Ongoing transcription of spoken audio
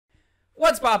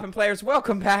What's poppin', players?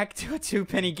 Welcome back to a Two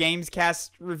Penny Games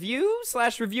cast review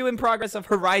in progress of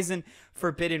Horizon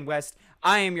Forbidden West.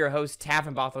 I am your host,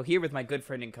 Tavin Bothel, here with my good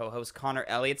friend and co-host, Connor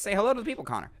Elliott. Say hello to the people,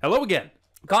 Connor. Hello again.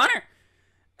 Connor,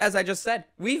 as I just said,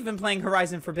 we've been playing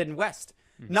Horizon Forbidden West.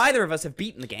 Neither of us have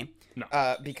beaten the game. No.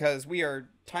 Because we are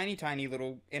tiny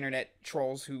little internet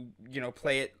trolls who,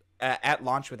 play it at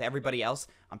launch with everybody else.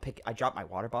 I dropped my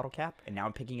water bottle cap, and now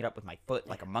I'm picking it up with my foot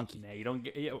like a monkey. No, you don't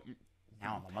get...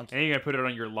 Now I'm a monkey. And you're going to put it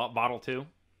on your bottle, too?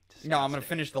 No, I'm going to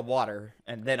finish the water,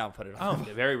 and then I'll put it on. Oh,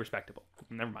 okay, very respectable.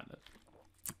 Never mind that.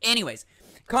 Anyways,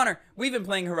 Connor, we've been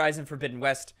playing Horizon Forbidden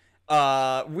West.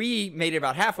 We made it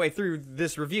about halfway through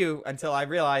this review until I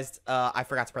realized I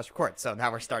forgot to press record, so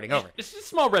now we're starting over. It's a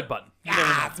small red button.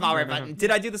 Small red button.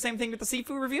 Did I do the same thing with the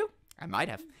Sifu review? I might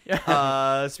have.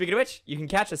 Speaking of which, you can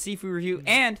catch a Sifu review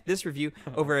and this review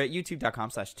over at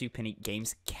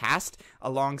youtube.com/2pennygamescast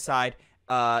alongside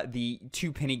the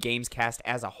Two Penny Games cast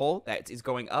as a whole. That is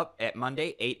going up at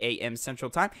Monday, 8 a.m. Central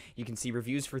Time. You can see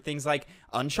reviews for things like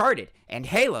Uncharted and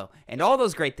Halo and all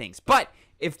those great things. But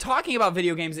if talking about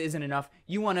video games isn't enough,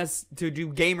 you want us to do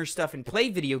gamer stuff and play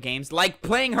video games, like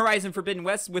playing Horizon Forbidden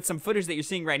West with some footage that you're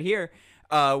seeing right here,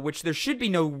 which there should be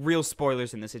no real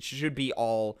spoilers in this. It should be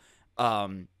all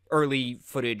early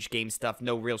footage game stuff,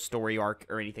 no real story arc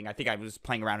or anything. I think I was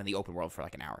playing around in the open world for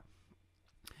like an hour.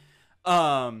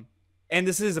 And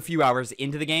this is a few hours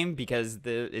into the game because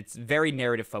it's very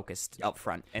narrative focused up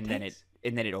front, and then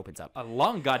it opens up. A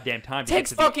long goddamn time.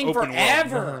 Takes fucking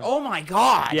forever. Oh my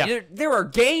god. Yeah. There are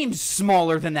games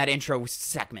smaller than that intro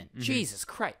segment. Jesus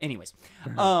Christ. Anyways,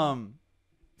 but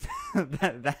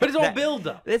it's all build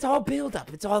up. It's all build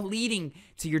up. It's all leading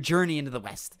to your journey into the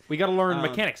West. We got to learn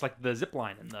mechanics like the zip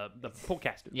line and the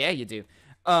pullcaster. Yeah, you do.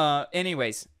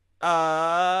 Anyways,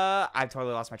 I've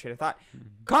totally lost my train of thought.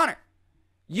 Connor,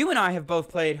 you and I have both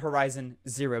played Horizon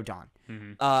Zero Dawn.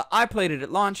 I played it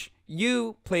at launch.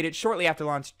 You played it shortly after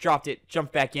launch, dropped it,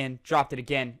 jumped back in, dropped it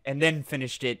again, and then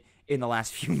finished it in the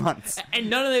last few months. And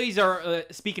none of these are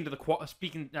speaking to the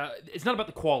it's not about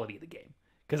the quality of the game,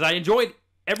 because I enjoyed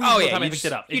every time I picked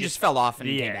it up. You just fell off and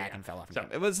came back and fell off.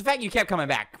 It was the fact you kept coming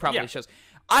back probably shows.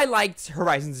 I liked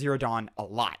Horizon Zero Dawn a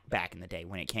lot back in the day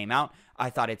when it came out. I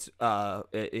thought its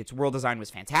world design was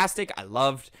fantastic. I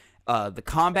loved the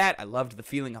combat. I loved the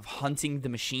feeling of hunting the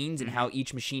machines and how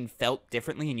each machine felt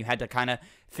differently, and you had to kind of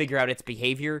figure out its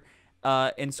behavior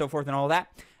and so forth and all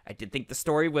that. I did think the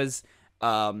story was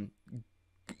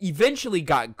eventually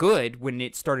got good when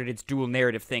it started its dual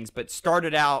narrative things, but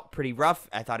started out pretty rough.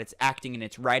 I thought its acting and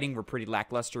its writing were pretty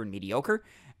lackluster and mediocre.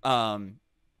 But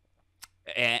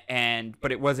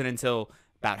it wasn't until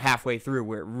about halfway through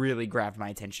where it really grabbed my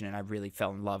attention and I really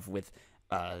fell in love with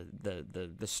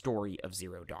the story of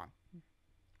Zero Dawn.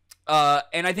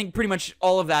 And I think pretty much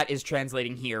all of that is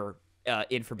translating here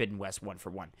in Forbidden West 1 for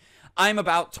 1. I'm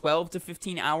about 12 to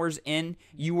 15 hours in.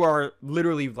 You are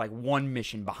literally like one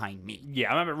mission behind me.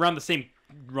 Yeah, I'm around the same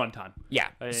runtime. Yeah.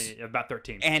 About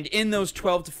 13. And in those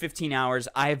 12 to 15 hours,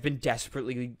 I have been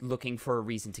desperately looking for a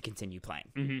reason to continue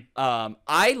playing.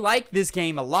 I like this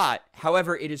game a lot.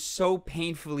 However, it is so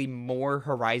painfully more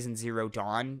Horizon Zero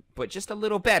Dawn, but just a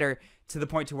little better, to the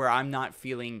point to where I'm not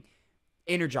feeling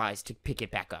energized to pick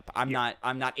it back up. I'm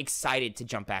not excited to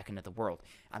jump back into the world.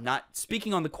 I'm not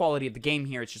speaking on the quality of the game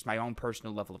here. It's just my own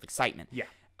personal level of excitement. Yeah.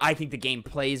 I think the game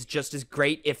plays just as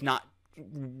great, if not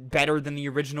better than the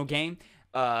original game.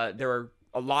 There are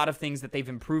a lot of things that they've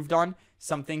improved on.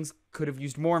 Some things could have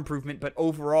used more improvement, but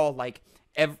overall, like,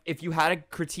 if you had a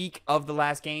critique of the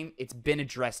last game, it's been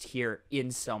addressed here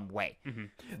in some way.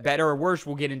 Better or worse,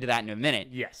 we'll get into that in a minute.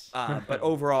 Yes. But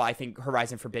overall, I think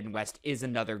Horizon Forbidden West is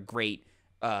another great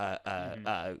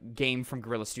game from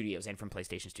Guerrilla Studios and from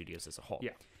PlayStation Studios as a whole.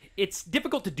 Yeah. It's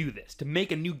difficult to do this, to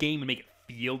make a new game and make it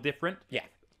feel different. Yeah.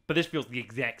 But this feels the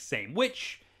exact same,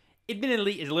 which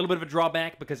admittedly is a little bit of a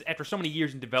drawback, because after so many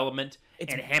years in development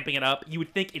and hamping it up, you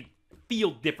would think it'd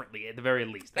feel differently at the very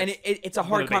least. And it's a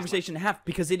hard conversation to have,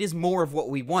 because it is more of what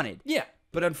we wanted. Yeah.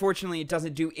 But unfortunately, it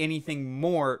doesn't do anything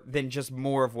more than just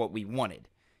more of what we wanted.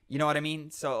 You know what I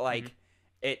mean? So, like,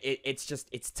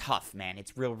 it's tough, man.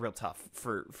 It's real tough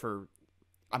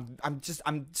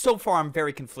so far I'm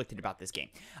very conflicted about this game.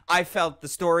 I felt the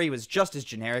story was just as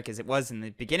generic as it was in the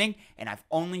beginning, and I've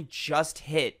only just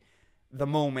hit the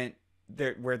moment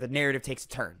where the narrative takes a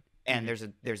turn, and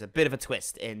there's a bit of a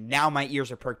twist, and now my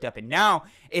ears are perked up, and now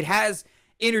it has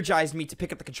energized me to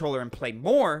pick up the controller and play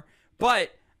more,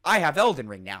 but I have Elden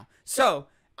Ring now. So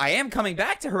I am coming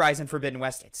back to Horizon Forbidden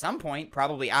West at some point,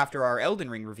 probably after our Elden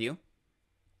Ring review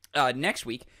next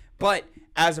week, but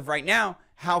as of right now,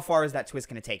 how far is that twist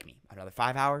going to take me? Another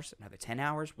 5 hours? Another 10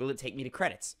 hours? Will it take me to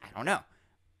credits? I don't know.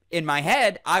 In my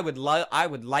head, I would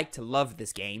like to love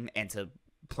this game and to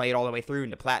play it all the way through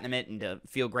and to platinum it and to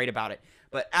feel great about it.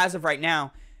 But as of right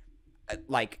now,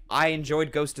 like, I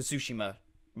enjoyed Ghost of Tsushima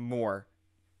more.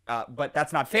 But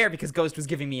that's not fair because Ghost was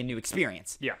giving me a new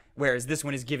experience. Yeah. Whereas this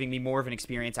one is giving me more of an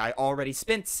experience I already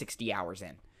spent 60 hours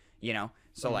in, you know?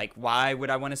 So, like, why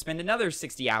would I want to spend another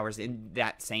 60 hours in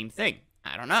that same thing?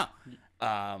 I don't know.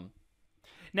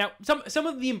 Now, some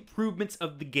of the improvements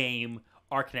of the game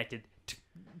are connected to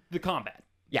the combat.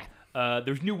 Yeah.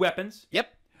 There's new weapons.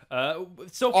 Yep.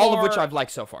 So far, all of which I've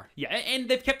liked so far. Yeah, and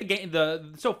they've kept the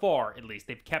game. So far, at least,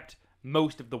 they've kept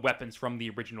most of the weapons from the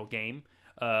original game.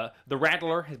 The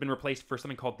Rattler has been replaced for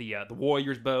something called the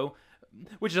Warrior's Bow,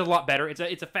 which is a lot better.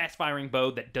 It's a fast-firing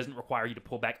bow that doesn't require you to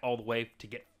pull back all the way to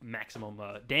get maximum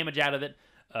damage out of it.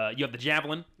 You have the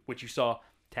Javelin, which you saw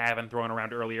Tavin throwing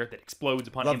around earlier, that explodes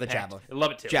upon Love impact. the Javelin. I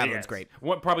love it too. Javelin's great.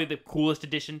 Probably the coolest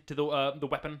addition to the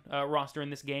weapon roster in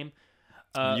this game.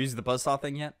 You used the buzzsaw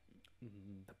thing yet?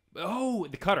 Oh,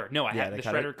 the cutter. No, I had the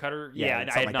shredder cutter. Yeah,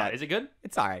 I had not. That. Is it good?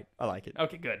 It's all right. I like it.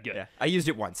 Okay, good. Yeah, I used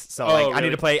it once, so really? I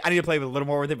need to play with a little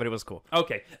more with it, but it was cool.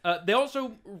 Okay. They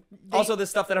also this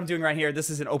stuff that I'm doing right here. This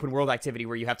is an open world activity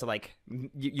where you have to, like,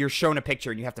 you're shown a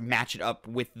picture and you have to match it up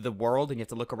with the world and you have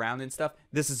to look around and stuff.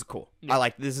 This is cool. Yeah.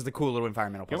 This is the cool little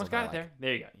environmental puzzle. You almost got it there.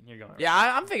 There you go. You're going. Yeah,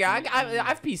 I'm figuring.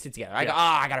 I've pieced it together.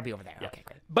 I gotta be over there. Yeah. Okay,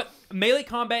 great. But melee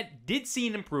combat did see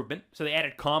an improvement. So they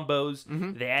added combos.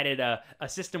 Mm-hmm. They added a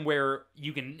system where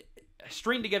you can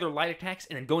string together light attacks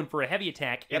and then go in for a heavy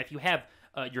attack. Yep. And if you have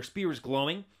your spears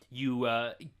glowing, you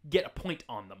get a point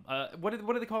on them. What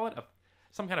do they call it?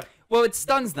 Some kind of... Well, it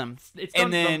stuns them.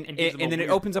 And then it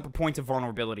opens up a point of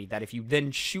vulnerability that if you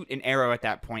then shoot an arrow at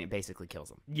that point, it basically kills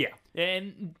them. Yeah.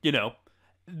 And,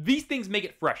 these things make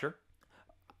it fresher.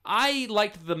 I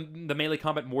liked the melee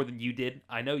combat more than you did.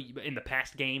 I know in the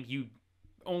past game, you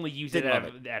only used it out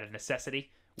of necessity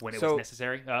when it was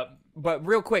necessary. But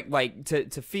real quick, like,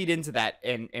 to feed into that,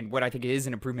 and what I think is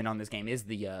an improvement on this game is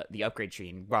the upgrade tree.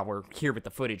 And while we're here with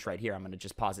the footage right here, I'm going to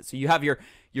just pause it. So you have your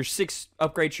 6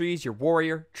 upgrade trees: your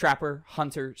warrior, trapper,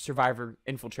 hunter, survivor,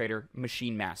 infiltrator,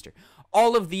 machine master.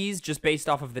 All of these, just based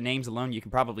off of the names alone, you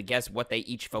can probably guess what they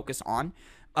each focus on.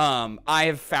 I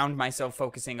have found myself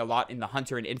focusing a lot in the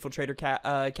hunter and infiltrator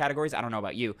categories. I don't know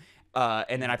about you.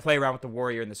 And then I play around with the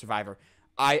warrior and the survivor.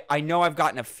 I know I've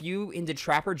gotten a few into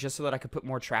Trapper just so that I could put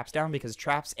more traps down, because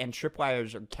traps and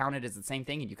tripwires are counted as the same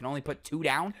thing, and you can only put 2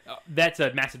 down. That's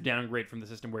a massive downgrade from the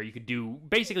system where you could do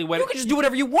basically what... You can just do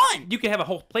whatever you want! You could have a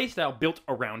whole playstyle built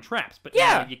around traps, but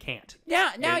yeah. now you can't.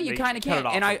 Yeah, now you kind of can't.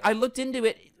 And I looked into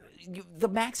it. The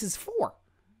max is 4.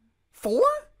 4?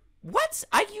 What?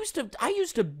 I used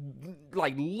to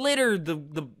like litter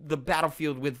the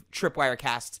battlefield with tripwire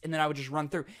casts, and then I would just run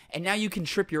through. And now you can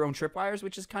trip your own tripwires,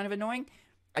 which is kind of annoying.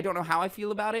 I don't know how I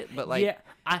feel about it, but like,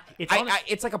 yeah,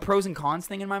 it's like a pros and cons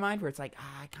thing in my mind, where it's like,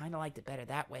 I kind of liked it better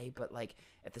that way, but like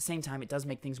at the same time, it does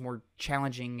make things more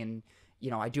challenging, and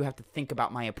I do have to think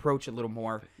about my approach a little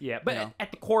more. Yeah, but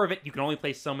at the core of it, you can only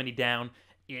place so many down.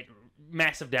 It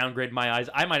massive downgrade in my eyes.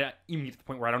 I might even get to the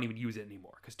point where I don't even use it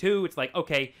anymore. Because 2, it's like,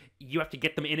 okay, you have to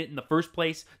get them in it in the first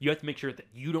place. You have to make sure that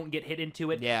you don't get hit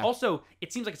into it. Yeah. Also,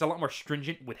 it seems like it's a lot more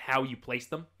stringent with how you place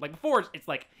them. Like before, it's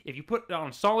like if you put it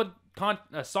on solid ground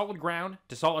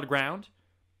to solid ground,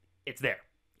 it's there.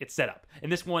 It's set up.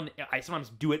 And this one, I sometimes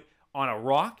do it on a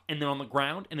rock and then on the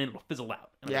ground, and then it'll fizzle out.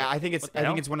 Yeah, like, I think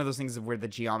it's one of those things where the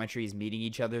geometry is meeting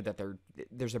each other, that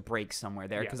there's a break somewhere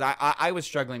there. Because I was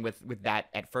struggling with that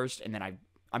at first, and then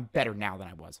I'm better now than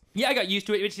I was. Yeah, I got used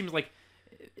to it. It seems like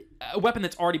a weapon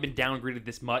that's already been downgraded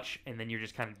this much, and then you're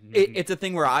just kind of... It's a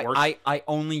thing where I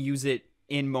only use it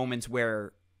in moments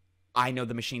where I know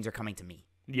the machines are coming to me.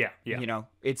 Yeah.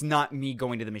 It's not me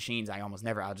going to the machines. I almost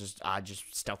never. I'll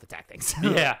just stealth attack things.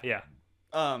 Yeah.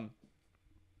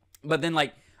 But then,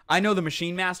 like, I know the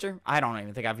Machine Master. I don't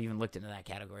even think I've even looked into that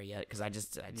category yet, because I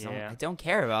don't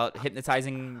care about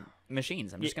hypnotizing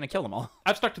machines. I'm just going to kill them all.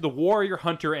 I've stuck to the Warrior,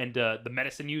 Hunter, and the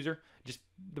Medicine User. Just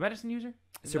the Medicine User?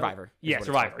 Survivor. Yeah,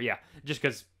 Survivor, yeah. Just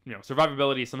because,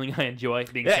 survivability is something I enjoy,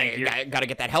 being tankier. Got to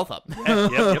get that health up. Yep.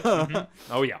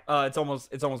 Mm-hmm. Oh, yeah. It's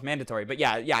almost mandatory. But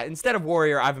yeah, instead of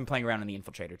Warrior, I've been playing around in the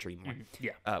Infiltrator tree more. Mm-hmm.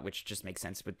 Yeah. Which just makes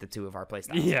sense with the 2 of our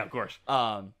playstyles. Yeah, of course.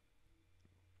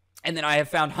 And then I have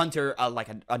found Hunter like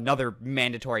another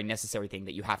mandatory necessary thing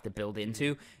that you have to build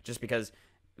into, just because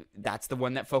that's the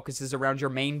one that focuses around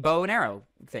your main bow and arrow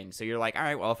thing. So you're like, all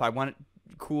right, well, if I want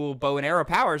cool bow and arrow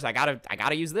powers, I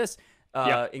gotta use this,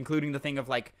 including the thing of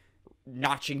like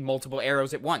notching multiple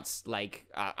arrows at once. Like,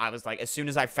 I was like, as soon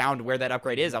as I found where that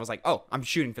upgrade is, I was like, oh, I'm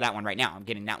shooting for that one right now. I'm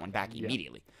getting that one back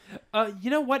immediately. You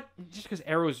know what? Just because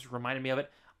arrows reminded me of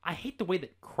it, I hate the way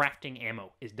that crafting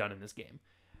ammo is done in this game.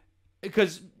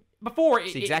 Because before...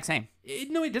 It's the exact same.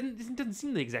 No, it doesn't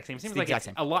seem the exact same. It seems the like exact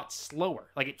it's same. a lot slower.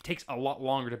 Like, it takes a lot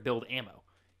longer to build ammo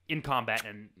in combat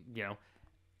and, you know...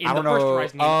 In I the don't first know.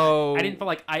 Horizon game, I didn't feel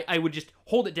like I would just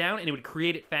hold it down and it would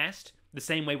create it fast the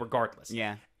same way regardless.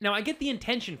 Yeah. Now, I get the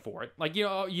intention for it. Like, you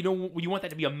want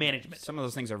that to be a management. Some of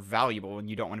those things are valuable and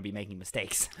you don't want to be making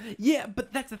mistakes. Yeah,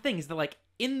 but that's the thing, is that, like,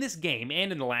 in this game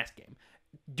and in the last game,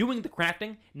 doing the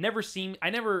crafting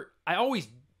I always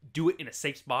do it in a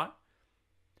safe spot.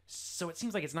 So it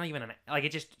seems like it's not even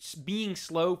it's just being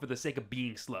slow for the sake of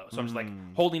being slow. So I'm just like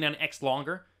holding down X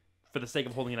longer for the sake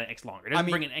of holding down X longer. It doesn't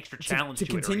bring an extra challenge to it.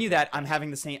 To continue that, I'm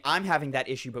having that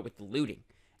issue, but with the looting.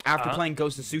 After playing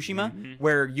Ghost of Tsushima,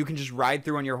 where you can just ride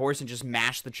through on your horse and just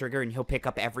mash the trigger and he'll pick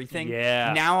up everything.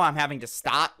 Yeah. Now I'm having to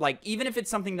stop. Like, even if it's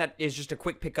something that is just a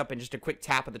quick pickup and just a quick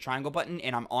tap of the triangle button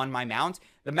and I'm on my mount,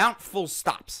 the mount full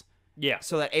stops. Yeah.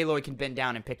 So that Aloy can bend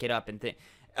down and pick it up and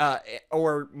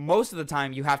or most of the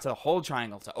time you have to hold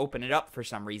triangle to open it up for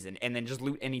some reason and then just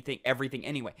loot everything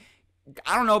anyway.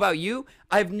 I don't know about you.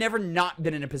 I've never not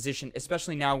been in a position,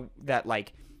 especially now that,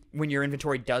 like, when your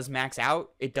inventory does max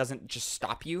out, it doesn't just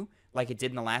stop you like it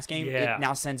did in the last game. Yeah. It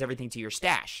now sends everything to your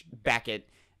stash back at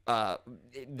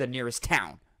the nearest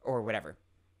town or whatever.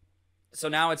 So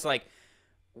now it's like,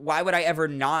 why would I ever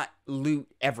not loot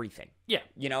everything? Yeah.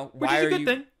 You know? Which is a good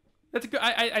thing. That's a good.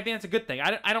 I think that's a good thing.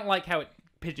 I don't like how it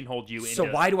pigeonholed you.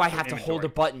 So why do I have to hold a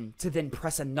inventory. button to then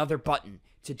press another button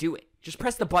to do it? Just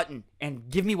press the button and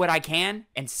give me what I can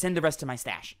and send the rest to my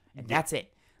stash. And that's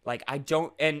it. Like, I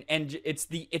don't, and it's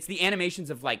the animations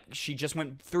of, like, she just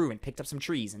went through and picked up some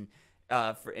trees and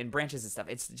branches and stuff.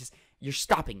 It's just, you're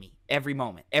stopping me every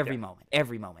moment.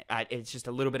 It's just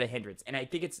a little bit of hindrance. And I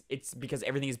think it's because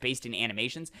everything is based in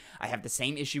animations. I have the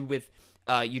same issue with,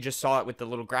 you just saw it with the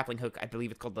little grappling hook. I believe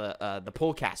it's called the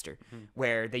pole caster,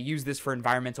 where they use this for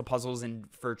environmental puzzles and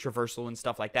for traversal and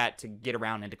stuff like that to get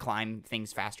around and to climb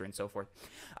things faster and so forth.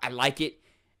 I like it.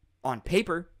 On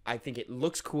paper, I think it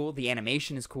looks cool. The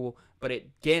animation is cool, but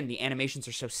again, the animations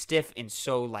are so stiff and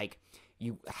so, like,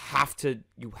 you have to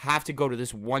go to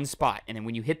this one spot, and then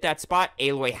when you hit that spot,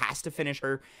 Aloy has to finish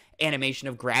her animation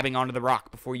of grabbing onto the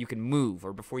rock before you can move,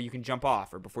 or before you can jump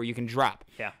off, or before you can drop.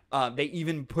 Yeah. They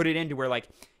even put it into where, like,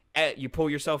 you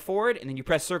pull yourself forward, and then you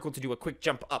press circle to do a quick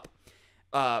jump up.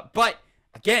 But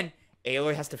again,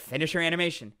 Aloy has to finish her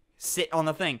animation, sit on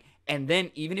the thing. And then,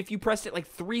 even if you pressed it like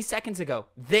 3 seconds ago,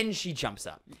 then she jumps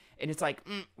up. And it's like,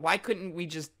 why couldn't we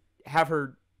just have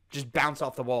her just bounce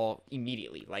off the wall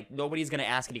immediately? Like, nobody's going to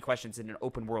ask any questions in an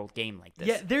open world game like this.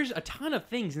 Yeah, there's a ton of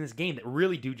things in this game that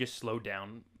really do just slow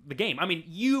down the game. I mean,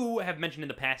 you have mentioned in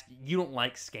the past you don't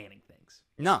like scanning things.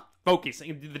 No.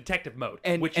 Focusing, the detective mode,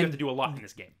 which you have to do a lot in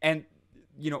this game. And,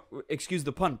 you know, excuse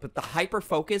the pun, but the hyper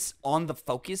focus on the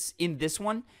focus in this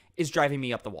one is driving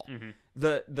me up the wall.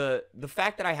 The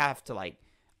fact that I have to, like,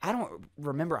 I don't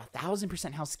remember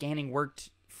 1,000% how scanning worked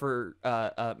for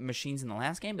machines in the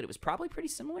last game, but it was probably pretty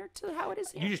similar to how it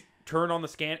is here. You just turn on the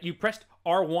scan. You pressed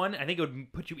R1. I think it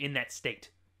would put you in that state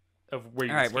of where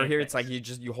you. All right, we're here. It's like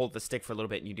you hold the stick for a little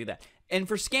bit and you do that. And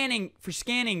for scanning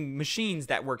machines,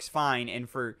 that works fine. And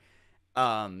for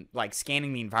like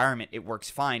scanning the environment, it works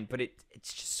fine. But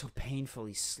it's just so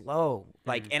painfully slow.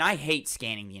 Like, and I hate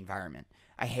scanning the environment.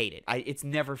 I hate it. It's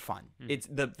never fun. It's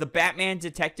the Batman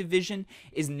detective vision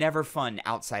is never fun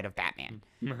outside of Batman.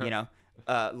 You know,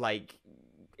 like,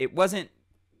 it wasn't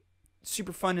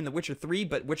super fun in The Witcher 3,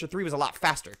 but Witcher 3 was a lot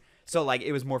faster. So, like,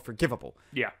 it was more forgivable.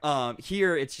 Yeah.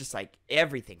 Here, it's just, like,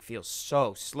 everything feels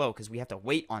so slow because we have to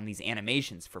wait on these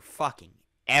animations for fucking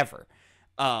ever.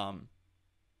 And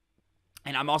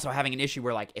I'm also having an issue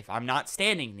where, like, if I'm not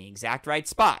standing in the exact right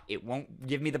spot, it won't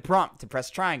give me the prompt to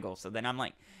press triangle. So then I'm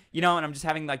like, you know, and I'm just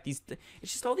having, like, it's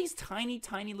just all these tiny,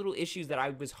 tiny little issues that I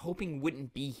was hoping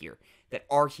wouldn't be here that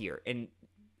are here. And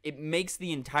it makes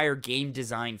the entire game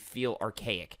design feel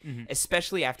archaic,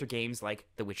 especially after games like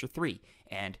The Witcher 3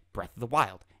 and Breath of the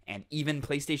Wild, and even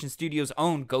PlayStation Studios'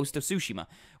 own Ghost of Tsushima,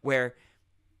 where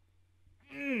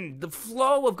the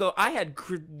flow of I had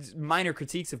minor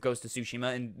critiques of Ghost of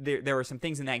Tsushima, and there were some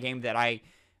things in that game that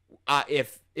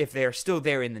if they're still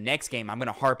there in the next game, I'm going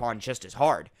to harp on just as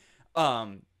hard.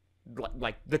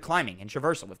 Like the climbing and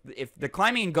traversal. If the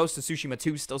climbing in Ghost of Tsushima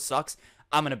 2 still sucks,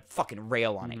 I'm gonna fucking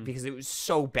rail on it because it was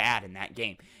so bad in that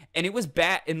game. And it was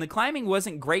bad, and the climbing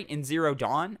wasn't great in Zero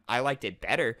Dawn. I liked it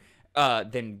better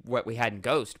than what we had in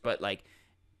Ghost, but, like,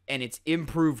 and it's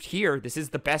improved here. This is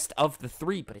the best of the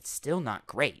 3, but it's still not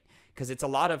great because it's a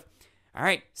lot of, all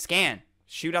right, scan,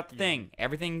 shoot out the thing,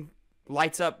 everything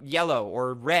lights up yellow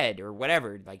or red or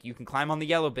whatever. Like you can climb on the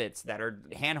yellow bits that are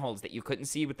handholds that you couldn't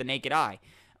see with the naked eye,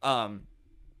 and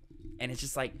it's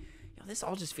just like, this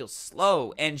all just feels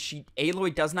slow. And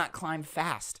Aloy does not climb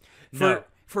fast.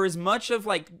 For as much of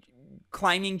like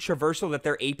climbing traversal that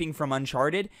they're aping from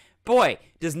Uncharted, boy,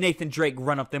 does Nathan Drake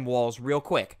run up them walls real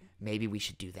quick. Maybe we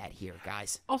should do that here,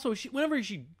 guys. Also, whenever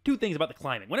she two things about the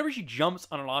climbing. Whenever she jumps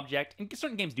on an object, and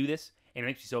certain games do this, and it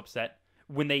makes me so upset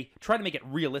when they try to make it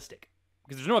realistic.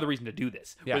 Because there's no other reason to do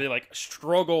this. Yeah. Where they like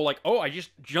struggle, like, oh, I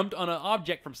just jumped on an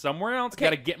object from somewhere else. Okay.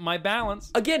 Got to get my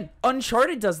balance. Again,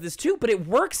 Uncharted does this too, but it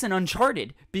works in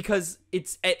Uncharted because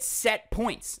it's at set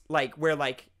points, like where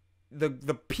like the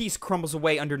piece crumbles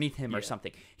away underneath him or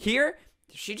something. Here,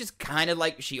 she just kind of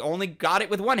like, she only got it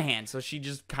with one hand, so she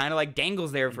just kind of like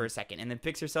dangles there for a second and then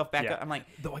picks herself back up. I'm like,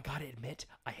 though I gotta admit,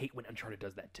 I hate when Uncharted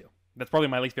does that too. That's probably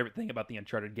my least favorite thing about the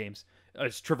Uncharted games.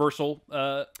 It's traversal.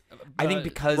 I think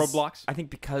because roadblocks. I think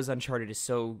because Uncharted is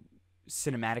so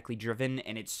cinematically driven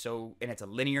and it's a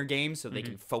linear game, so they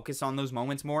can focus on those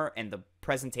moments more, and the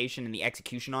presentation and the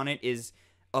execution on it is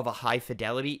of a high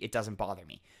fidelity. It doesn't bother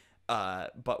me.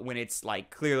 But when it's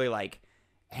like clearly like,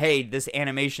 hey, this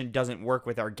animation doesn't work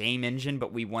with our game engine,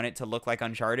 but we want it to look like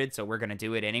Uncharted, so we're going to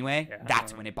do it anyway,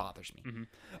 that's when it bothers me.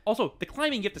 Also, the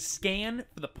climbing, you have to scan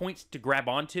for the points to grab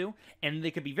onto, and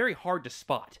they could be very hard to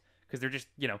spot, because they're just,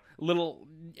 little...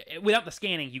 Without the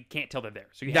scanning, you can't tell they're there,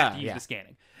 so you have to use the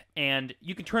scanning. And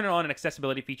you can turn it on an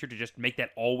accessibility feature to just make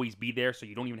that always be there, so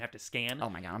you don't even have to scan. Oh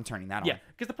my god, I'm turning that on. Yeah,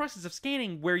 because the process of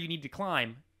scanning where you need to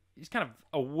climb is kind of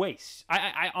a waste.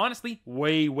 I honestly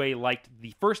way liked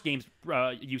the first game's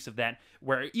use of that,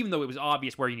 where even though it was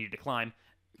obvious where you needed to climb,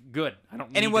 good. I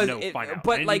don't need to know, find out.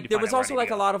 But like there was also like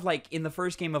a lot of like in the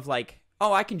first game of like,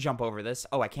 oh, I can jump over this.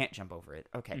 Oh, I can't jump over it.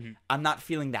 Okay. I'm not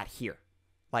feeling that here.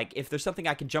 Like if there's something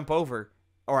I can jump over,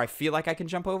 or I feel like I can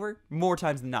jump over, more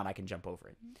times than not I can jump over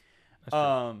it. What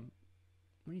are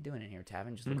you doing in here,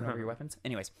 Tavin? Just looking over your weapons?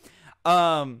 Anyways.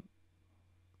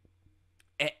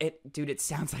 Dude, it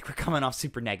sounds like we're coming off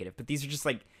super negative, but these are just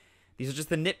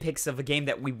the nitpicks of a game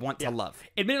that we want to love.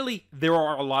 Admittedly, there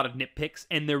are a lot of nitpicks,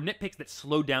 and they're nitpicks that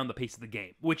slow down the pace of the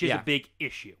game, which is a big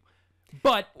issue.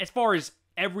 But as far as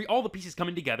all the pieces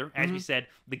coming together, as we said,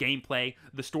 the gameplay,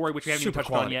 the story, which we haven't even touched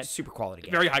on yet. Super quality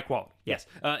game. Very high quality, yes.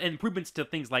 And improvements to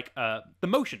things like the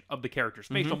motion of the characters,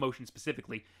 facial motion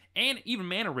specifically, and even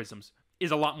mannerisms is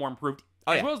a lot more improved,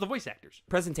 as well as the voice actors.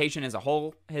 Presentation as a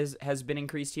whole has been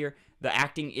increased here. The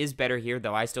acting is better here,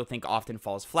 though I still think often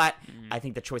falls flat. I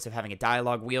think the choice of having a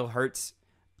dialogue wheel hurts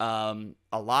a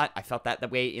lot. I felt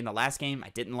that way in the last game.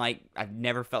 I've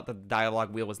never felt that the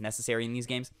dialogue wheel was necessary in these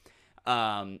games.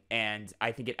 And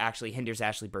I think it actually hinders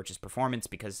Ashley Birch's performance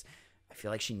because I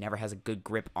feel like she never has a good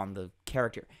grip on the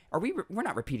character. We're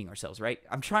not repeating ourselves, right?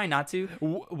 I'm trying not to.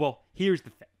 Well, here's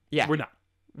the thing. Yeah. We're not.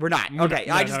 We're not. Okay,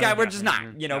 we're just not.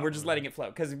 We're just letting it flow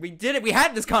because we did it. We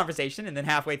had this conversation, and then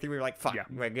halfway through, we were like, "Fuck,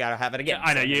 we gotta have it again."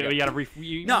 I know. You gotta.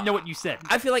 You know what you said.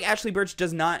 I feel like Ashley Birch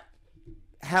does not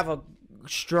have a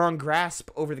strong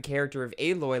grasp over the character of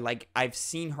Aloy. Like I've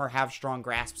seen her have strong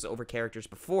grasps over characters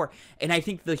before, and I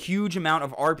think the huge amount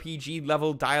of RPG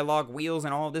level dialogue wheels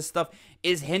and all of this stuff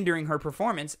is hindering her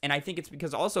performance. And I think it's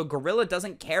because also Guerrilla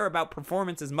doesn't care about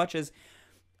performance as much as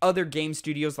other game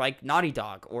studios like Naughty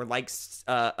Dog or like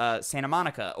Santa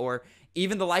Monica or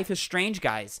even the Life is Strange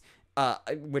guys,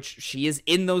 which she is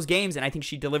in those games, and I think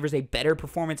she delivers a better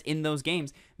performance in those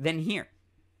games than here.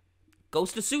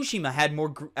 Ghost of Tsushima had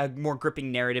more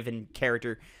gripping narrative and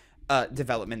character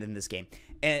development in this game,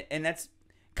 and that's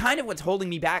kind of what's holding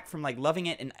me back from like loving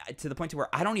it, and to the point to where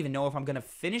I don't even know if I'm gonna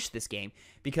finish this game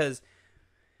because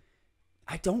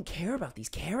I don't care about these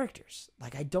characters.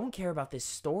 Like, I don't care about this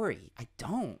story. I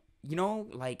don't.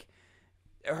 Like,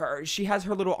 she has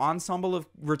her little ensemble of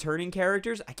returning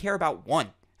characters. I care about one.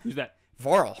 Who's that?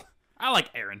 Varl. I like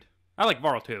Aaron. I like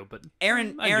Varl too, but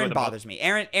Aaron bothers me.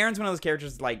 Aaron's one of those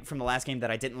characters like from the last game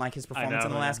that I didn't like his performance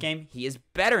in the last game. He is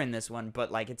better in this one,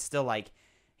 but like it's still like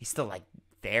he's still like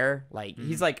there. Like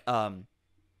he's like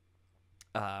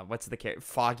what's the character?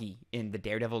 Foggy in the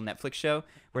Daredevil Netflix show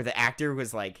where the actor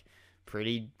was like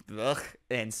pretty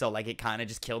and so like it kind of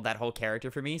just killed that whole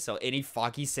character for me. So any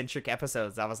Foggy centric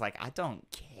episodes I was like, I don't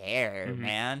care,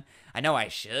 man. I know I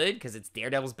should because it's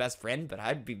Daredevil's best friend, but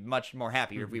I'd be much more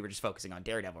happier if we were just focusing on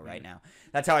Daredevil right now.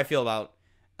 That's how I feel about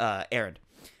Aaron.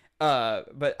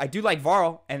 But I do like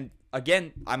Varl, and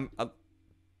again I'm a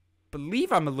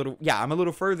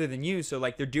little further than you, so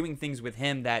like they're doing things with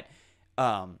him that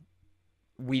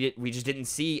we just didn't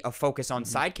see a focus on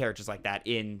side characters like that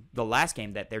in the last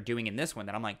game that they're doing in this one.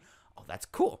 That I'm like, oh, that's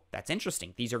cool. That's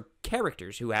interesting. These are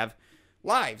characters who have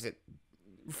lives that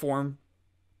form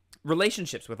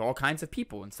relationships with all kinds of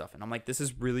people and stuff. And I'm like, this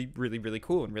is really, really, really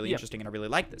cool and really interesting, and I really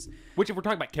like this. Which, if we're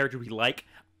talking about characters we like,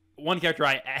 one character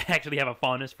I actually have a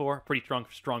fondness for, pretty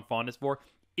strong fondness for,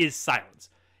 is Silence.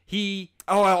 He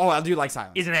I do like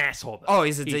Silence. Is an asshole, though. Oh,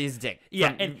 he's a dick.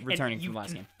 Yeah, returning and from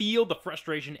last game. you can feel the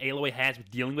frustration Aloy has with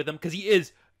dealing with him, because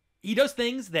he does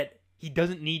things that he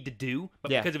doesn't need to do, but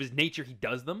because of his nature, he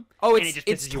does them. Oh, and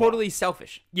it's totally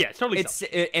selfish. Yeah, it's totally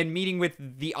selfish. And meeting with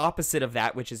the opposite of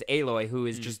that, which is Aloy, who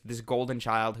is just this golden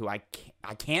child who I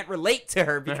can't relate to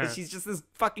her because she's just this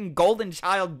fucking golden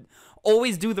child,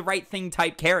 always do the right thing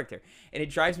type character. And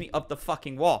it drives me up the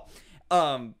fucking wall.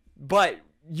 But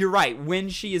you're right. When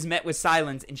she is met with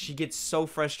Silence and she gets so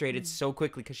frustrated so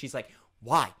quickly because she's like,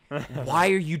 why? Why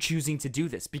are you choosing to do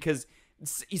this? Because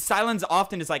Silence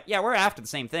often is like, yeah, we're after the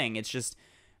same thing. It's just,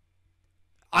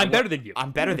 I'm better than you.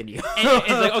 I'm better than you. And it's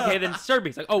like, okay, then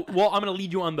Serbi's like, oh, well, I'm going to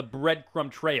lead you on the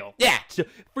breadcrumb trail. Yeah. So,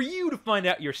 for you to find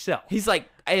out yourself. He's like,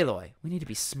 Aloy, we need to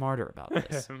be smarter about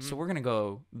this. So we're going to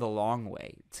go the long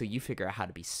way till you figure out how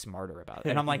to be smarter about it.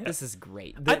 And I'm like, this is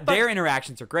great. Their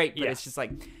interactions are great, but it's just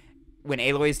like, when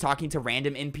Aloy is talking to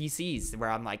random NPCs, where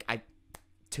I'm like, I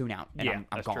tune out and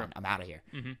I'm gone. True. I'm out of here.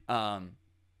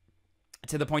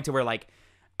 To the point to where, like,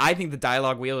 I think the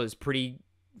dialogue wheel is pretty,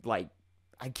 like,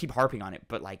 I keep harping on it,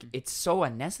 but, like, it's so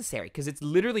unnecessary because it's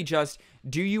literally just,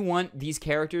 do you want these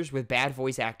characters with bad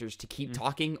voice actors to keep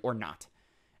talking or not?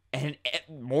 And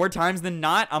more times than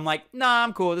not, I'm like, nah,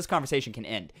 I'm cool. This conversation can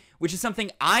end, which is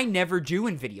something I never do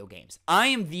in video games. I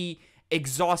am the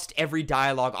exhaust every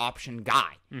dialogue option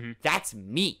guy. That's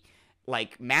me.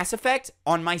 Like Mass Effect,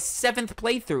 on my 7th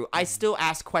playthrough, I still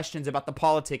ask questions about the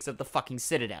politics of the fucking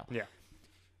Citadel. Yeah.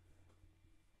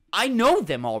 I know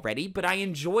them already, but I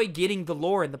enjoy getting the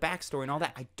lore and the backstory and all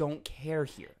that. I don't care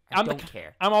here. I don't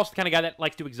care. I'm also the kind of guy that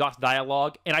likes to exhaust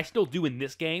dialogue, and I still do in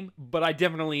this game, but I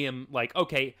definitely am like,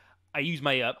 okay, I use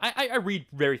my, I read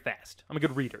very fast. I'm a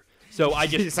good reader. So I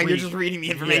just you're just reading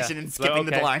the information and skipping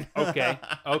the line.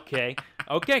 Okay,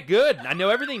 good. I know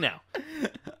everything now.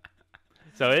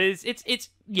 So it's it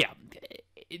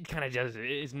kind of just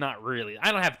is not really.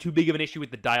 I don't have too big of an issue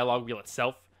with the dialogue wheel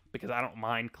itself because I don't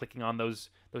mind clicking on those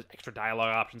extra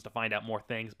dialogue options to find out more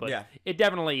things, but it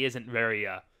definitely isn't very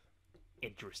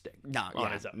interesting. No,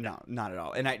 not at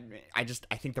all. And I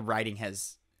think the writing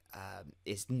is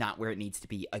not where it needs to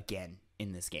be again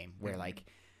in this game, where like,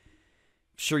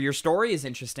 sure, your story is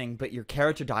interesting, but your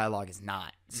character dialogue is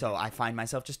not. So I find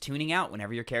myself just tuning out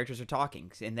whenever your characters are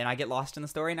talking, and then I get lost in the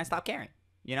story and I stop caring.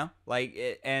 You know,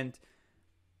 like, and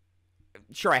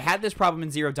sure, I had this problem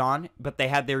in Zero Dawn, but they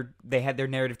had their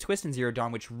narrative twist in Zero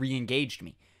Dawn, which re-engaged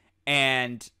me,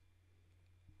 and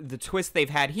the twist they've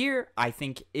had here, I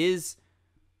think, is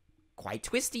quite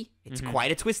twisty. It's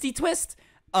quite a twisty twist.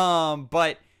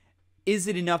 But is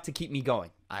it enough to keep me going?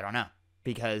 I don't know,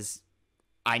 because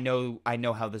I know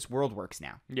how this world works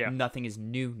now. Yeah. Nothing is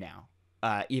new now.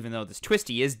 Even though this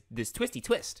twisty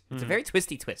twist. It's a very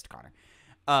twisty twist, Connor.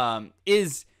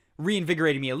 Is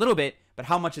reinvigorating me a little bit, but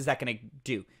how much is that going to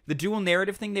do? The dual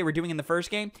narrative thing they were doing in the first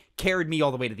game carried me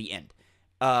all the way to the end.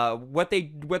 What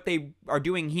they are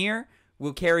doing here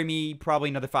will carry me probably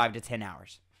another 5 to 10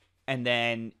 hours. And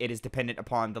then it is dependent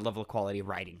upon the level of quality of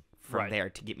writing from there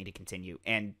to get me to continue.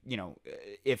 And, you know,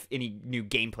 if any new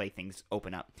gameplay things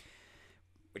open up,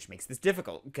 which makes this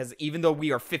difficult, because even though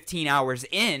we are 15 hours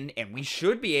in and we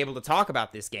should be able to talk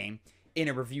about this game in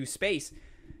a review space,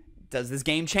 does this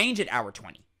game change at hour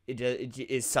 20?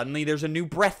 Is suddenly there's a new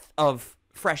breath of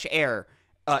fresh air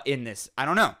in this? I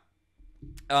don't know.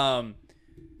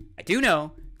 I do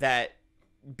know that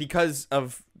because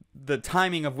of the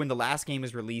timing of when the last game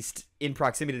was released in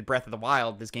proximity to Breath of the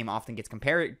Wild, this game often gets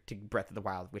compared to Breath of the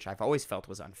Wild, which I've always felt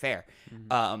was unfair.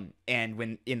 And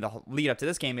when in the lead up to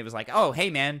this game, it was like, oh, hey,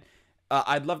 man,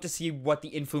 I'd love to see what the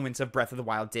influence of Breath of the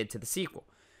Wild did to the sequel.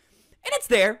 And it's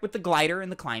there with the glider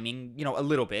and the climbing, you know, a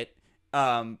little bit.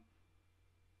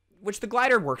 Which the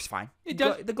glider works fine. It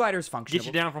does. The glider's functional. Get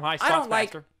you down from high spots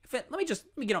faster. Let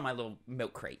me get on my little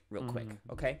milk crate real quick,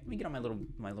 okay? Let me get on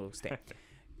my little stand.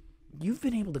 You've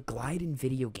been able to glide in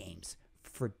video games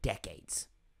for decades.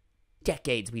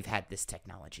 Decades we've had this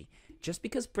technology. Just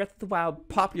because Breath of the Wild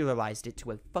popularized it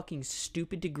to a fucking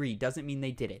stupid degree doesn't mean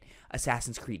they did it.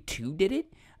 Assassin's Creed 2 did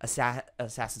it.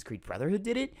 Assassin's Creed Brotherhood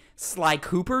did it. Sly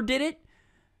Cooper did it.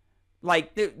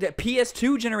 Like, the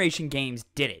PS2 generation games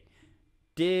did it.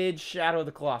 Did Shadow of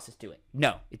the Colossus do it?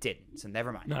 No, it didn't. So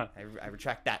never mind. No. I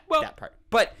retract that part.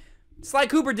 But Sly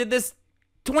Cooper did this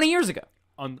 20 years ago.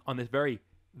 on this very,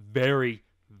 very,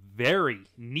 very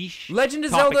niche Legend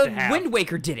of topic Zelda to have. Wind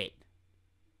Waker did it.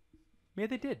 Yeah,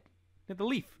 they did. They had the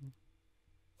leaf.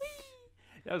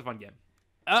 That was a fun game.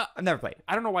 I've never played it.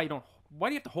 I don't know why you don't. Why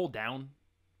do you have to hold down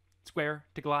square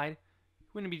to glide?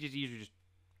 Wouldn't it be just easier to just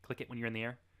click it when you're in the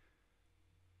air?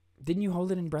 Didn't you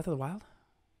hold it in Breath of the Wild?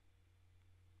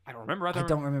 I don't remember. I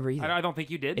don't remember either. I don't think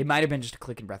you did. It might have been just a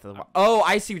click in Breath of the Wild. Oh,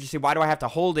 I see what you're saying. Why do I have to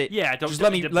hold it? Yeah, just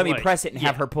let me press it and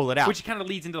have her pull it out. Which kind of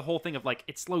leads into the whole thing of like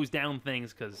it slows down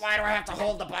things because. Why do I have to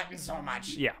hold the button so much?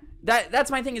 Yeah, that's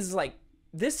my thing. Is like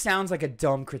this sounds like a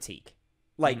dumb critique.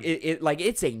 Like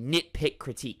it's a nitpick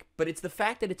critique, but it's the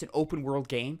fact that it's an open world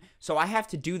game, so I have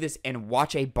to do this and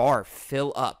watch a bar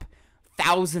fill up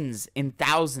thousands and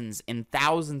thousands and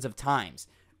thousands of times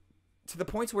to the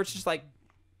points where it's just like,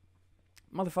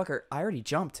 motherfucker, I already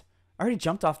jumped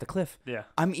off the cliff. Yeah.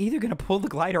 I'm either gonna pull the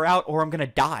glider out or I'm gonna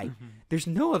die. There's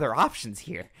no other options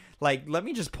here. Like, let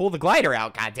me just pull the glider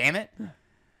out, god damn it.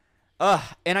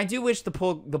 And I do wish the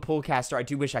pull caster, I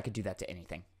do wish I could do that to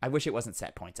anything. I wish it wasn't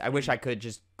set points. I wish I could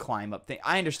just climb up things.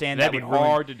 I understand that'd be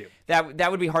hard to do.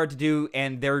 That would be hard to do,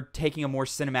 and they're taking a more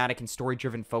cinematic and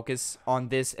story-driven focus on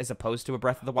this as opposed to a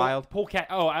Breath of the Wild.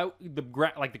 The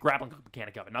grappling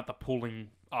mechanic of it, not the pulling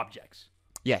objects.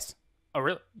 Yes. Oh,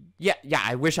 really? Yeah.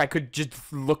 I wish I could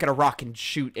just look at a rock and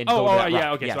shoot and go to that yeah.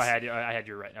 rock. Okay, yes. so I had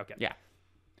you right. Okay.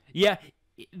 Yeah.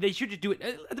 They should just do it.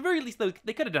 At the very least,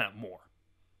 they could have done it more.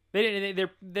 They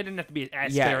didn't have to be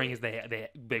as sparing as they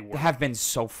were. They have been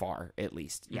so far, at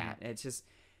least. Yeah, it's just.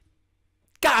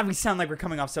 God, we sound like we're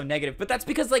coming off so negative, but that's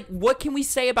because, like, what can we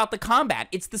say about the combat?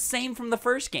 It's the same from the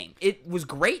first game. It was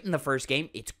great in the first game.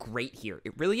 It's great here.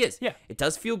 It really is. Yeah. It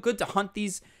does feel good to hunt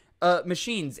these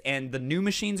machines, and the new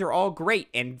machines are all great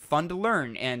and fun to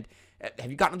learn. And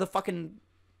have you gotten to the fucking...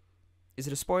 Is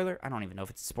it a spoiler? I don't even know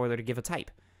if it's a spoiler to give a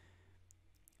type.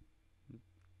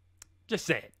 Just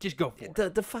say it. Just go for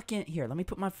it. The fucking... Here, let me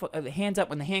put my hands up.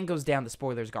 When the hand goes down, the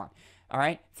spoiler's gone. All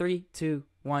right? 3, 2,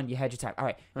 1. You had your type. All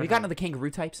right. Have you gotten to the kangaroo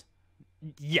types?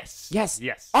 Yes.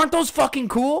 Yes. Aren't those fucking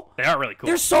cool? They are really cool.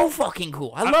 They're so fucking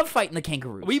cool. I love fighting the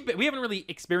kangaroos. We haven't really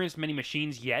experienced many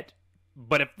machines yet,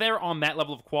 but if they're on that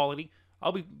level of quality,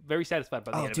 I'll be very satisfied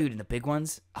by the end of it. Oh, dude, and the big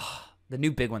ones? Oh, the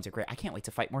new big ones are great. I can't wait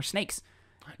to fight more snakes.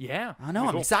 Yeah. I know.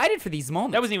 I'm excited for these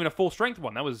moments. That wasn't even a full strength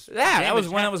one. That was that was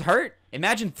when I was hurt.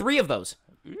 Imagine 3 of those.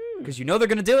 Because you know they're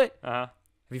going to do it. Uh-huh. Have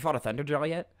you fought a Thunderjaw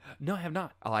yet? No, I have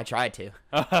not. Oh, I tried to.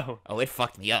 Oh, it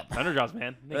fucked me up. Thunderjaws,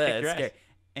 man. They kick your ass. Scary.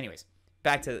 Anyways,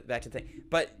 back to the thing.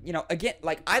 But, you know, again,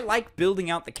 like, I like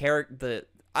building out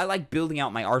I like building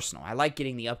out my arsenal. I like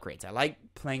getting the upgrades. I like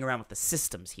playing around with the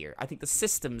systems here. I think the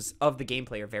systems of the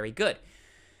gameplay are very good.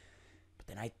 But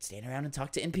then I stand around and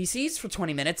talk to NPCs for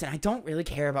 20 minutes, and I don't really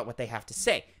care about what they have to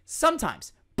say.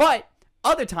 Sometimes. But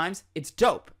other times, it's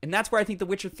dope. And that's where I think The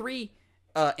Witcher 3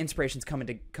 inspirations come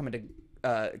into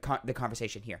the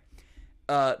conversation here.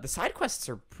 The side quests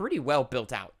are pretty well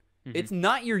built out. Mm-hmm. It's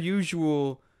not your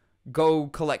usual go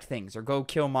collect things or go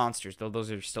kill monsters, though those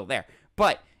are still there.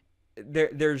 But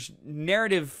there's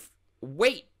narrative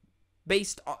weight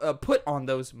based put on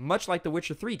those, much like The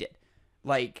Witcher 3 did.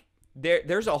 Like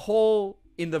there's a whole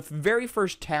in the very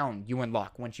first town you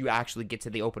unlock once you actually get to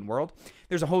the open world.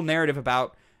 There's a whole narrative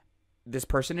about this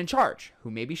person in charge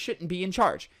who maybe shouldn't be in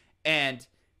charge. And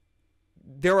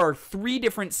there are 3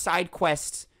 different side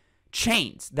quest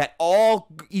chains that all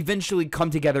eventually come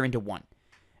together into one.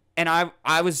 And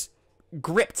I was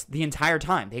gripped the entire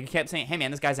time. They kept saying, "Hey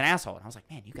man, this guy's an asshole." And I was like,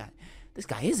 "Man, this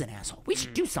guy is an asshole. We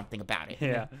should do something about it."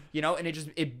 Yeah. You know,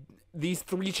 and these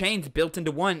 3 chains built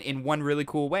into one in one really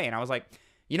cool way. And I was like,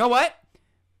 "You know what?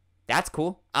 That's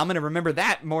cool. I'm going to remember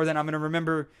that more than I'm going to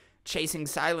remember chasing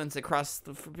Silence across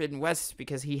the Forbidden West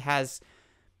because he has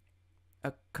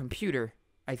a computer,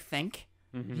 I think."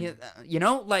 Mm-hmm. You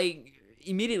know, like,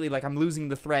 immediately, like, I'm losing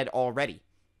the thread already.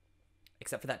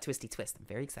 Except for that twisty twist. I'm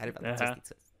very excited about the twisty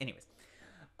twist. Anyways.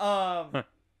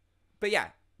 But yeah.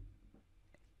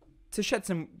 To shed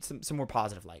some more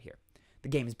positive light here. The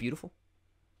game is beautiful.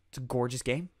 It's a gorgeous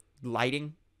game.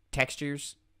 Lighting,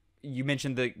 textures. You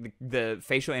mentioned the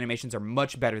facial animations are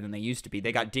much better than they used to be.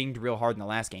 They got dinged real hard in the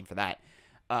last game for that.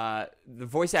 The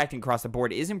voice acting across the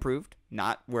board is improved.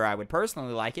 Not where I would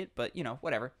personally like it, but, you know,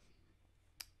 whatever.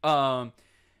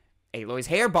 Aloy's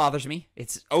hair bothers me.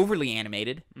 It's overly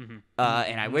animated. Mm-hmm.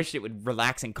 And I wish it would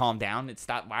relax and calm down. It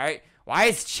stopped. Why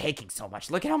is it shaking so much?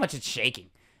 Look at how much it's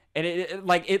shaking. And it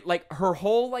her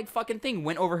whole like fucking thing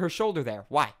went over her shoulder there.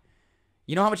 Why?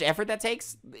 You know how much effort that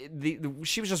takes?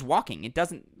 She was just walking. It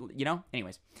doesn't, you know?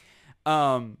 Anyways.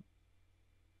 Overall,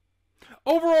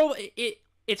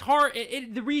 it's hard.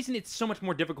 The reason it's so much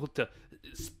more difficult to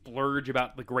splurge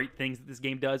about the great things that this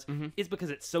game does is because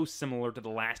it's so similar to the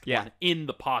last Yeah. one in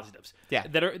the positives. Yeah.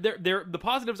 That are the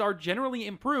positives are generally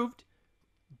improved,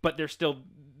 but they're still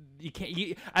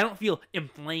I don't feel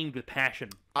inflamed with passion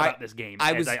about this game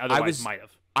as I otherwise might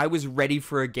have. I was ready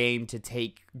for a game to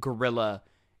take Guerrilla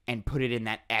and put it in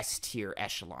that S tier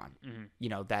echelon. You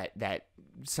know, that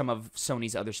some of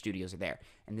Sony's other studios are there.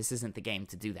 And this isn't the game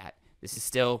to do that. This is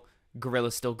still,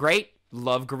 Guerrilla's still great.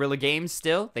 Love Guerrilla Games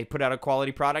still. They put out a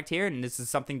quality product here, and this is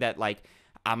something that, like,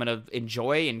 I'm going to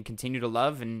enjoy and continue to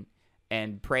love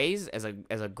and praise as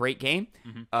a great game.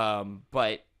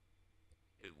 But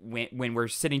when we're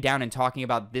sitting down and talking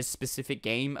about this specific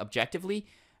game objectively,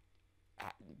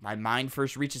 my mind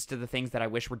first reaches to the things that I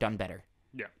wish were done better.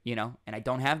 Yeah. You know, and I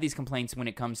don't have these complaints when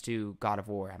it comes to God of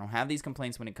War. I don't have these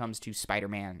complaints when it comes to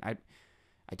Spider-Man. I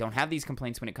don't have these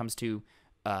complaints when it comes to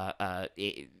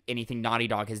anything Naughty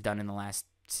Dog has done in the last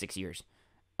 6 years.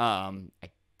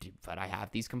 But I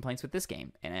have these complaints with this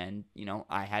game. And you know,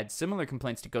 I had similar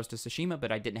complaints to Ghost of Tsushima,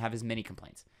 but I didn't have as many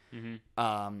complaints.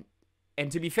 And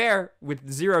to be fair,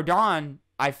 with Zero Dawn,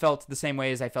 I felt the same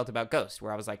way as I felt about Ghost,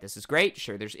 where I was like, this is great.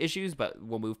 Sure, there's issues, but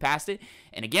we'll move past it.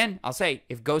 And again, I'll say,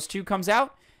 if Ghost 2 comes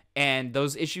out and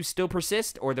those issues still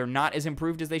persist or they're not as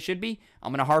improved as they should be,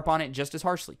 I'm going to harp on it just as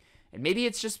harshly. And maybe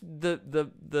it's just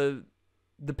the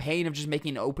pain of just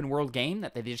making an open world game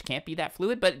that they just can't be that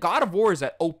fluid. But God of War is an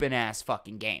open-ass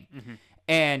fucking game.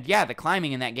 And yeah, the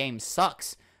climbing in that game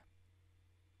sucks.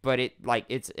 But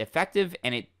it's effective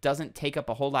and it doesn't take up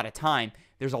a whole lot of time.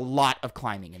 There's a lot of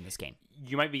climbing in this game.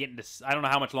 You might be getting this. I don't know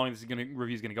how much longer this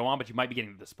review is going to go on, but you might be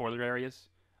getting to the spoiler areas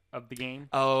of the game.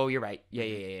 Oh, you're right. Yeah.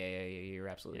 You're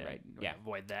absolutely right. Yeah,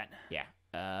 avoid that. Yeah.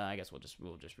 I guess we'll just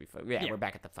refocus. Yeah, we're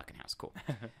back at the fucking house. Cool.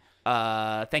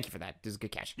 Thank you for that. This is a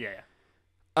good catch. Yeah.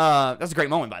 That's a great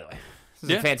moment, by the way.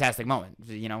 This is a fantastic moment.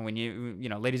 You know, when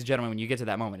ladies and gentlemen, when you get to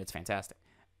that moment, it's fantastic.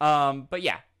 But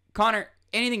yeah, Connor,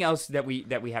 anything else that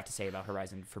we have to say about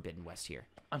Horizon Forbidden West here?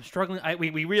 I'm struggling.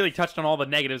 We really touched on all the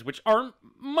negatives, which aren't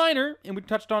minor, and we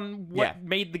touched on what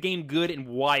made the game good and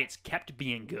why it's kept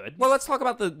being good. Well, let's talk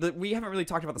about we haven't really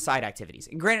talked about the side activities.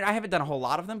 And granted, I haven't done a whole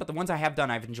lot of them, but the ones I have done,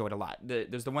 I've enjoyed a lot.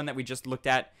 There's the one that we just looked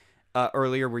at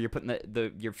earlier, where you're putting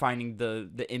you're finding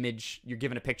the image, you're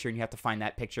given a picture, and you have to find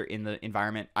that picture in the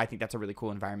environment. I think that's a really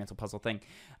cool environmental puzzle thing.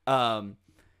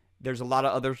 There's a lot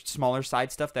of other smaller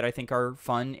side stuff that I think are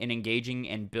fun and engaging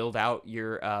and build out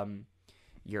your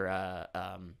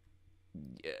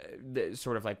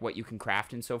sort of like what you can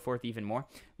craft and so forth even more.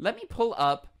 Let me pull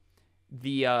up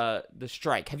the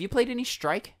Strike. Have you played any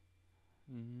Strike?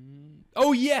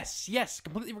 Oh yes,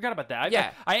 completely forgot about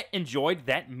that. I enjoyed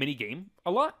that mini game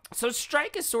a lot. So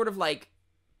Strike is sort of like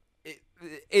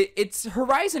it's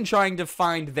Horizon trying to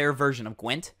find their version of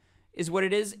Gwent. Is what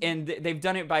it is, and they've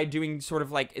done it by doing sort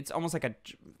of like, it's almost like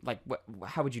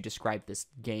how would you describe this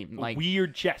game? Like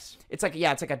weird chess. It's like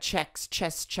a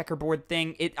chess checkerboard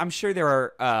thing. I'm sure there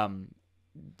are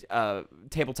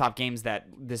tabletop games that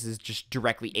this is just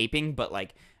directly aping, but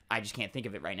like I just can't think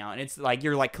of it right now. And it's like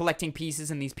you're like collecting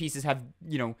pieces, and these pieces have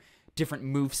different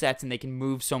move sets, and they can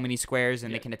move so many squares,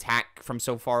 and they can attack from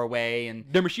so far away, and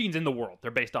they're machines in the world.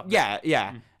 They're based off.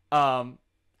 Yeah.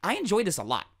 I enjoy this a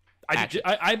lot.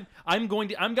 I'm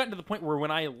gotten to the point where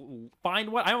when I find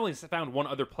one, I only found one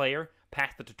other player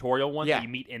past the tutorial one that you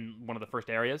meet in one of the first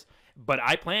areas. But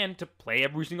I plan to play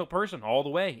every single person all the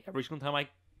way, every single time I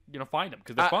find them,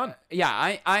 because they're fun.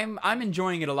 Yeah, I'm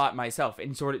enjoying it a lot myself.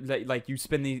 And sort of like you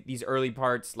spend these early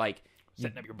parts like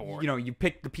setting up your board. You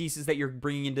pick the pieces that you're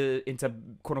bringing into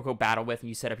quote unquote battle with, and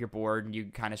you set up your board, and you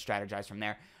kind of strategize from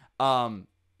there.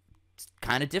 It's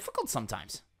kind of difficult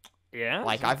sometimes. Yeah,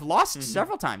 like I've lost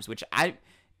several times, which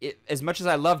as much as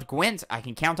I loved Gwent, I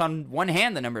can count on one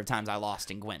hand the number of times I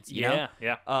lost in Gwent. You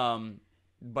know?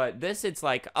 But this, it's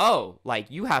like,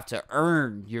 you have to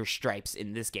earn your stripes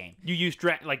in this game. You use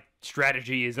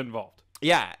strategy is involved.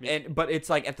 Yeah, but it's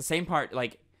like at the same part,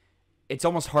 like it's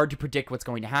almost hard to predict what's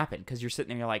going to happen, because you're sitting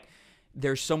there, you're like,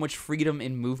 there's so much freedom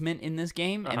in movement in this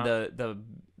game, and the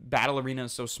battle arena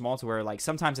is so small to where like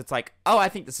sometimes it's like, I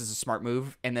think this is a smart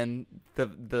move, and then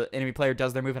the enemy player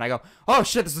does their move, and I go, oh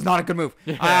shit, this is not a good move.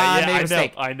 I made a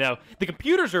mistake. I know. The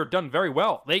computers are done very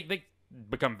well. They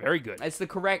become very good. It's the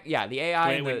correct, the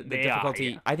AI, and the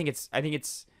difficulty. I think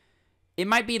it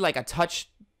might be like a touch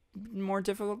more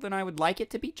difficult than I would like it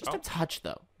to be, just a touch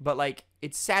though, but like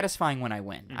it's satisfying when I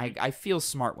win. I feel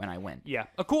smart when I win. Yeah,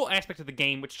 a cool aspect of the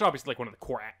game, which is obviously like one of the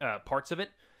core parts of it,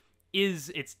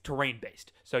 is it's terrain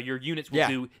based. So your units will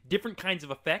do different kinds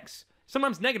of effects,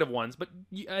 sometimes negative ones, but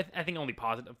I think only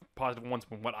positive ones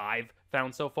from what I've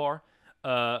found so far.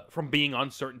 from being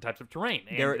on certain types of terrain.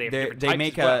 And They're- they have they're- different they types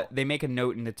make as well. they make a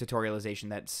note in the tutorialization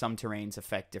that some terrains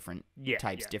affect different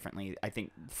types differently. I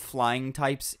think flying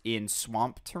types in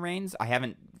swamp terrains. I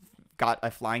haven't got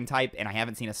a flying type, and I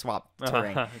haven't seen a swamp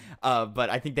terrain. But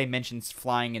I think they mentioned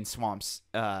flying in swamps.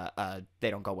 They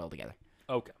don't go well together.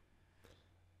 Okay.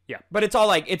 Yeah. But it's all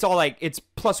like it's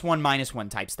 +1 -1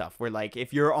 type stuff. Where like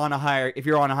if you're on a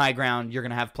high ground, you're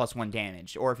gonna have +1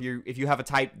 damage, or if you have a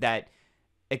type that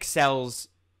excels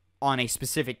on a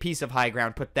specific piece of high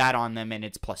ground, put that on them and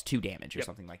it's +2 damage or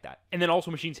something like that. And then also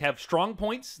machines have strong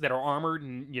points that are armored,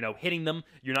 and hitting them,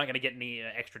 you're not going to get any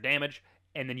extra damage.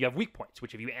 And then you have weak points,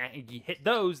 which if you hit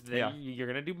those, then you're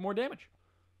going to do more damage.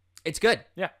 It's good.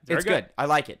 Yeah, it's good. I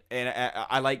like it, and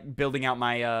I like building out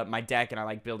my my deck, and I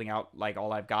like building out like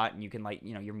all I've got, and you can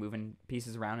you're moving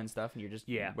pieces around and stuff, and you're just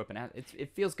whipping out.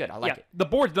 It feels good. I like it. The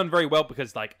board's done very well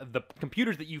because like the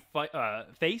computers that you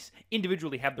face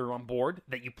individually have their own board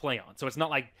that you play on, so it's not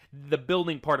like the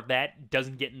building part of that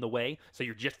doesn't get in the way. So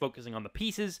you're just focusing on the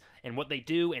pieces and what they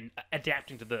do and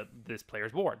adapting to this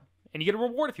player's board, and you get a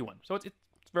reward if you win. So it's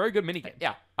very good minigame.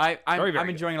 Yeah, I'm very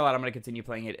enjoying it a lot. I'm going to continue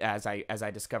playing it as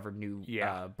I discover new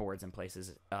boards and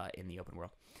places in the open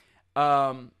world.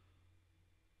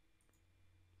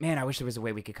 Man, I wish there was a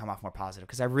way we could come off more positive,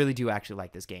 because I really do actually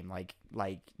like this game.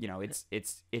 It's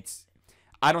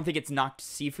I don't think it's knocked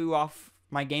Sifu off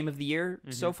my game of the year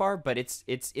so far, but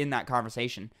it's in that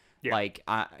conversation. Yeah. Like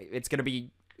it's gonna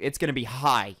be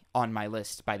high on my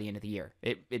list by the end of the year.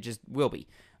 It just will be.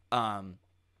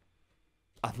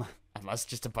 Unless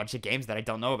just a bunch of games that I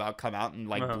don't know about come out and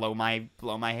blow my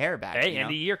hair back. Hey, end of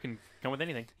the year can come with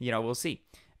anything. We'll see.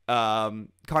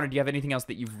 Connor, do you have anything else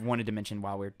that you've wanted to mention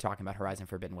while we're talking about Horizon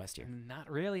Forbidden West here? Not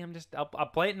really. I'll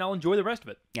play it and I'll enjoy the rest of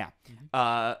it. Yeah.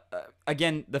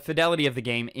 Again, the fidelity of the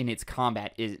game in its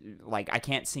combat is I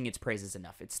can't sing its praises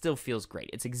enough. It still feels great.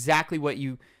 It's exactly what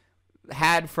you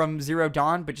had from Zero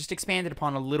Dawn, but just expanded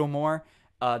upon a little more.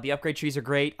 The upgrade trees are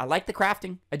great. I like the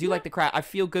crafting. I do like the craft. I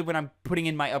feel good when I'm putting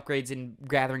in my upgrades and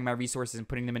gathering my resources and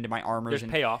putting them into my armors. There's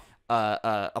and payoff.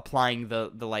 Applying the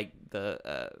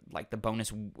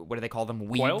bonus. What do they call them?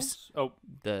 Weaves. Coils? Oh,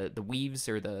 the weaves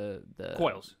or the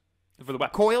coils for the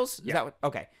weapons. Coils? Is that what?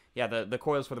 Okay. Yeah, the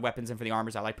coils for the weapons and for the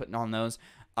armors. I like putting on those.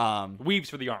 Weaves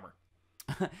for the armor.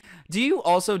 Do you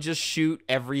also just shoot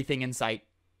everything in sight?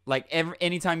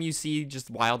 Anytime you see just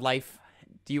wildlife,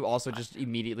 do you also just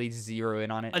immediately zero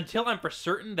in on it? Until I'm for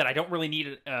certain that I don't really need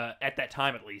it, at that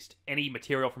time at least, any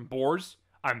material from boars,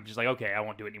 I'm just like, okay, I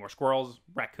won't do it anymore. Squirrels,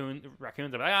 raccoons, I'm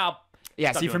like,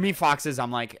 yeah, see, for me, foxes,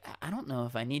 I'm like, I don't know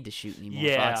if I need to shoot any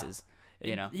more foxes.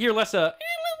 You hear less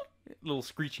little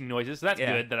screeching noises, so that's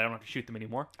good that I don't have to shoot them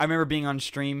anymore. I remember being on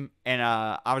stream, and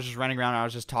I was just running around, and I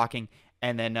was just talking,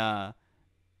 and then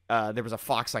there was a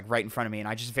fox right in front of me, and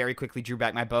I just very quickly drew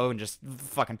back my bow and just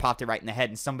fucking popped it right in the head.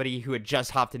 And somebody who had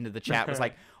just hopped into the chat was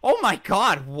like, "Oh my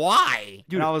god, why?"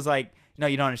 Dude, and I was like, "No,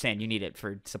 you don't understand. You need it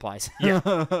for supplies."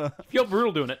 Yeah, feel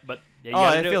brutal doing it, but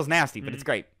it feels nasty, but it's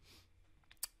great.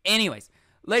 Anyways,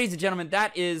 ladies and gentlemen,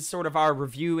 that is sort of our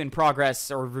review in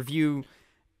progress, or review,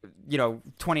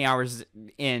 20 hours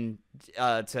in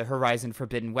to Horizon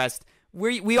Forbidden West.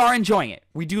 We are enjoying it.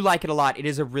 We do like it a lot. It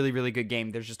is a really, really good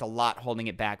game. There's just a lot holding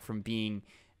it back from being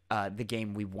the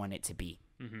game we want it to be.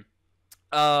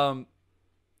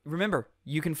 Remember,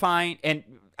 you can find, and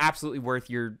absolutely worth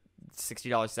your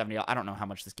 $60, $70. I don't know how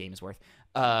much this game is worth.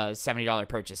 $70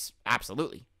 purchase.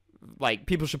 Absolutely.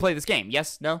 People should play this game.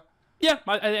 Yes? No? Yeah,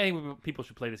 I think people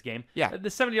should play this game. Yeah. The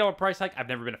 $70 price hike, I've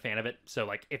never been a fan of it. So,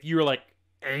 if you're,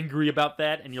 angry about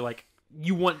that and you're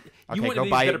you want go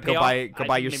buy your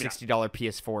 $60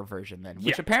 PS4 version then,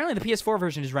 which apparently the PS4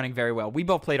 version is running very well. We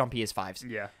both played on PS5s.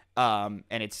 Yeah.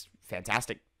 And it's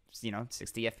fantastic. 60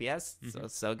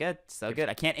 FPS. So good. So good.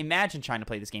 I can't imagine trying to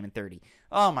play this game in 30.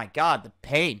 Oh my god, the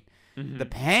pain. The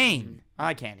pain.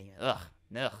 I can't even. Ugh.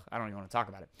 I don't even want to talk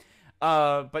about it.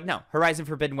 But no, Horizon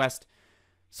Forbidden West,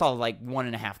 solid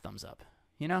 1.5 thumbs up.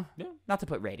 Yeah. Not to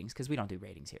put ratings, because we don't do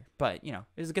ratings here. But, it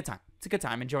was a good time. It's a good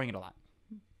time. Enjoying it a lot.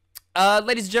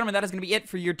 Ladies and gentlemen, that is going to be it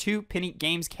for your 2 Penny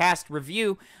Games Cast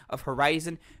review of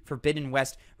Horizon Forbidden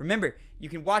West. Remember, you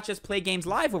can watch us play games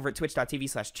live over at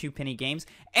twitch.tv/2pennygames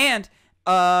and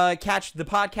catch the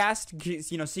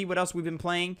podcast, see what else we've been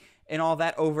playing and all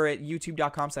that over at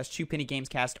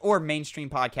youtube.com/2pennygamescast or mainstream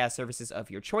podcast services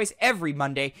of your choice every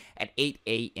Monday at 8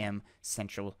 a.m.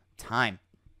 Central Time.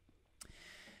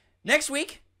 Next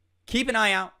week, keep an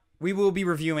eye out. We will be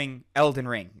reviewing Elden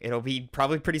Ring. It'll be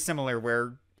probably pretty similar,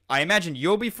 where I imagine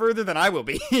you'll be further than I will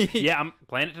be. Yeah, I'm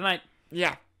playing it tonight.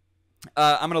 Yeah.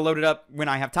 I'm going to load it up when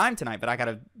I have time tonight, but I got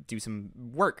to do some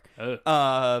work.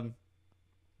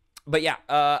 But yeah,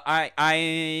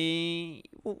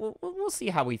 we'll see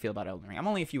how we feel about Elden Ring. I'm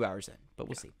only a few hours in, but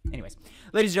we'll see. Anyways,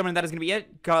 ladies and gentlemen, that is going to be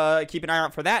it. Keep an eye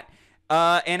out for that.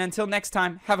 And until next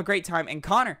time, have a great time. And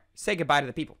Connor, say goodbye to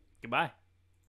the people. Goodbye.